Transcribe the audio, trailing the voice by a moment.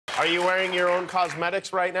Are you wearing your own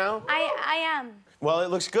cosmetics right now? I am. Well,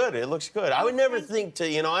 it looks good. It looks good. I would never think to,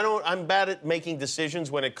 you know, I'm bad at making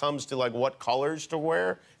decisions when it comes to, like, what colors to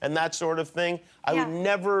wear and that sort of thing. I would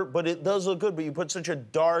never, but it does look good. But you put such a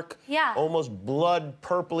dark, almost blood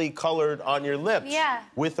purpley colored on your lips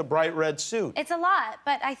with a bright red suit. It's a lot,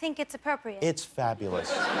 but I think it's appropriate. It's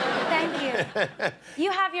fabulous. Thank you.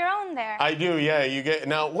 You have your own there. I do, yeah. You get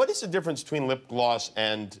now. What is the difference between lip gloss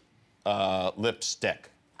and lipstick?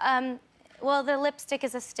 Well, the lipstick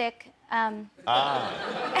is a stick. And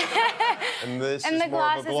this and is the more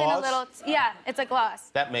gloss of a is in a little. Yeah, it's a gloss.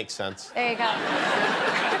 That makes sense. There you go.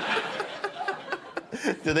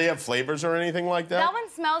 Do they have flavors or anything like that? That one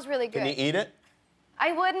smells really good. Can you eat it?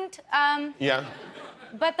 I wouldn't. Yeah.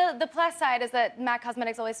 But the plus side is that MAC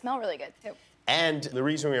Cosmetics always smell really good, too. And the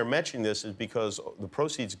reason we are mentioning this is because the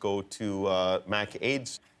proceeds go to MAC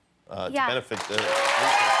AIDS to benefit the research.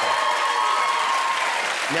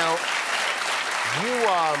 Now,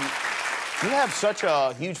 you have such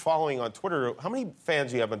a huge following on Twitter. How many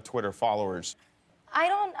fans do you have on Twitter, followers? I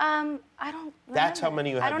don't remember. That's how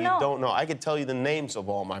many you have. I don't know. Don't know. I could tell you the names of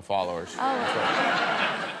all my followers.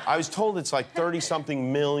 Oh. I was told it's like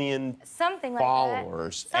 30-something million Something like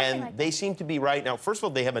followers. that. And like they seem to be right now. First of all,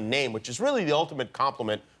 they have a name, which is really the ultimate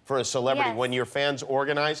compliment for a celebrity when your fans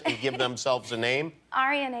organize and give themselves a name.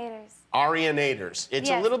 Arianators. Arianators. It's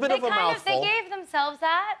a little bit of a mouthful. They gave themselves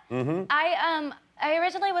that. I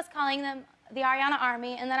originally was calling them the Ariana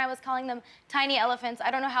Army, and then I was calling them Tiny Elephants.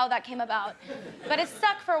 I don't know how that came about, but it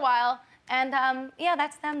stuck for a while. And yeah,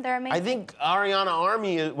 that's them. They're amazing. I think Ariana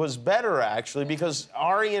Army was better, actually, because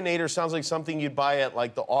Arianator sounds like something you'd buy at,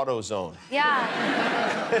 like, the AutoZone.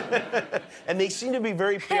 Yeah. And they seem to be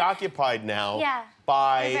very preoccupied now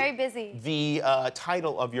by they're very busy. The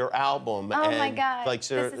title of your album. Oh, and, my God. like,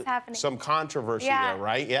 this is happening. Some controversy there,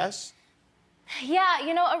 right? Yes? Yeah,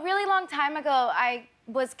 you know, a really long time ago, I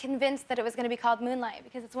was convinced that it was going to be called Moonlight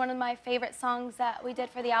because it's one of my favorite songs that we did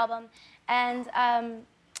for the album. And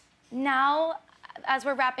now, as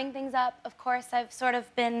we're wrapping things up, of course, I've sort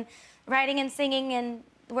of been writing and singing, and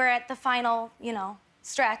we're at the final, you know,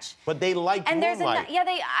 stretch. But they liked Moonlight.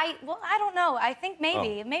 Well, I don't know. I think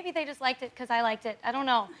maybe. Maybe they just liked it because I liked it. I don't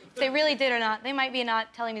know if they really did or not. They might be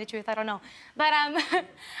not telling me the truth. I don't know. But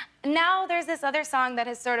now there's this other song that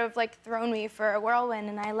has sort of, like, thrown me for a whirlwind,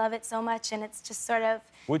 and I love it so much, and it's just sort of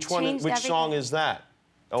Which song is that?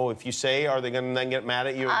 Oh, if you say, are they going to then get mad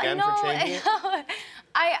at you again for changing it?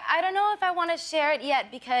 I don't know if I want to share it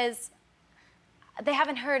yet because they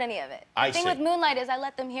haven't heard any of it. The thing with Moonlight is I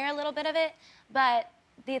let them hear a little bit of it, but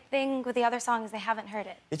the thing with the other song is they haven't heard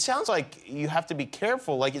it. It sounds like you have to be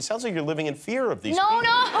careful. Like, it sounds like you're living in fear of these people.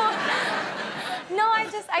 No, I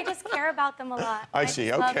just care about them a lot. I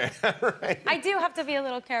see, okay. Right. I do have to be a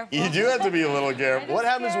little careful. You do have to be a little careful. What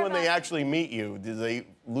happens when they actually meet you? Do they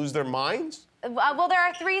lose their minds? Well, there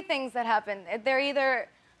are three things that happen.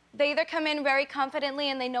 They either come in very confidently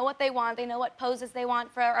and they know what they want. They know what poses they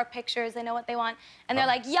want for our pictures. They know what they want. And they're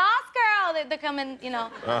like, "Yas, girl!" They come in, you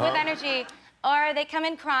know, with energy. Or they come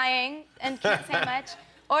in crying and can't say much.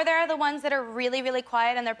 Or there are the ones that are really, really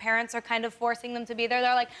quiet and their parents are kind of forcing them to be there.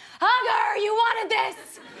 They're like, "Hug her! You wanted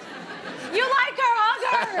this! You like her! Hug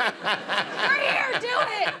her! We're here! Do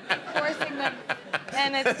it!" Forcing them.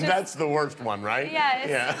 And it's just... That's the worst one, right?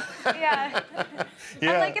 Yeah.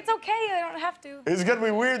 I'm like, it's okay. I don't have to. It's gonna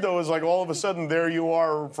be weird though. It's like all of a sudden there you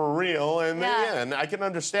are for real, and and I can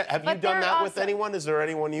understand. Have you done that with anyone? Is there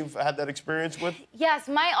anyone you've had that experience with? Yes,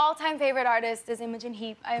 my all-time favorite artist is Imogen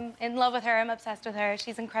Heap. I'm in love with her. I'm obsessed with her.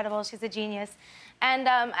 She's incredible. She's a genius, and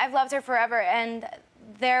I've loved her forever. And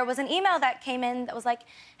there was an email that came in that was like,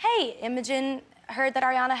 "Hey, Imogen heard that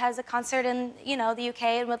Ariana has a concert in the UK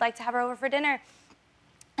and would like to have her over for dinner."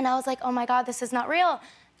 And I was like, "Oh my God, this is not real."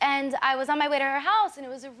 And I was on my way to her house, and it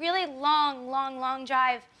was a really long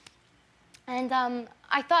drive. And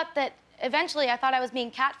I thought that eventually I was being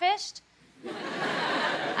catfished.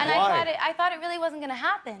 And I thought it really wasn't gonna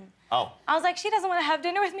happen. Oh. I was like, she doesn't want to have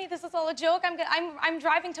dinner with me. This is all a joke. I'm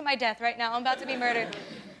driving to my death right now. I'm about to be murdered.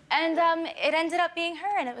 And it ended up being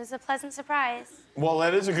her, and it was a pleasant surprise. Well,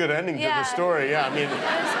 that is a good ending to the story. Yeah, I mean. It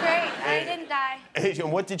was great. I didn't die.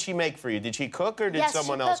 And what did she make for you? Did she cook or did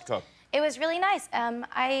someone else cook? It was really nice.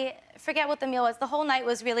 I forget what the meal was. The whole night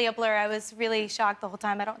was really a blur. I was really shocked the whole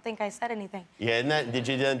time. I don't think I said anything. Yeah, and did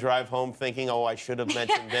you then drive home thinking, oh, I should have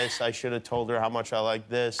mentioned this. I should have told her how much I like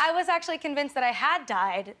this. I was actually convinced that I had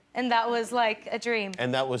died, and that was like a dream.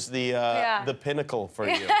 And that was the pinnacle for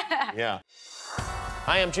you. Yeah.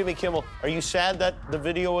 Hi, I'm Jimmy Kimmel. Are you sad that the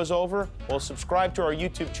video is over? Well, subscribe to our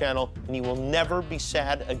YouTube channel, and you will never be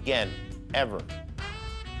sad again, ever.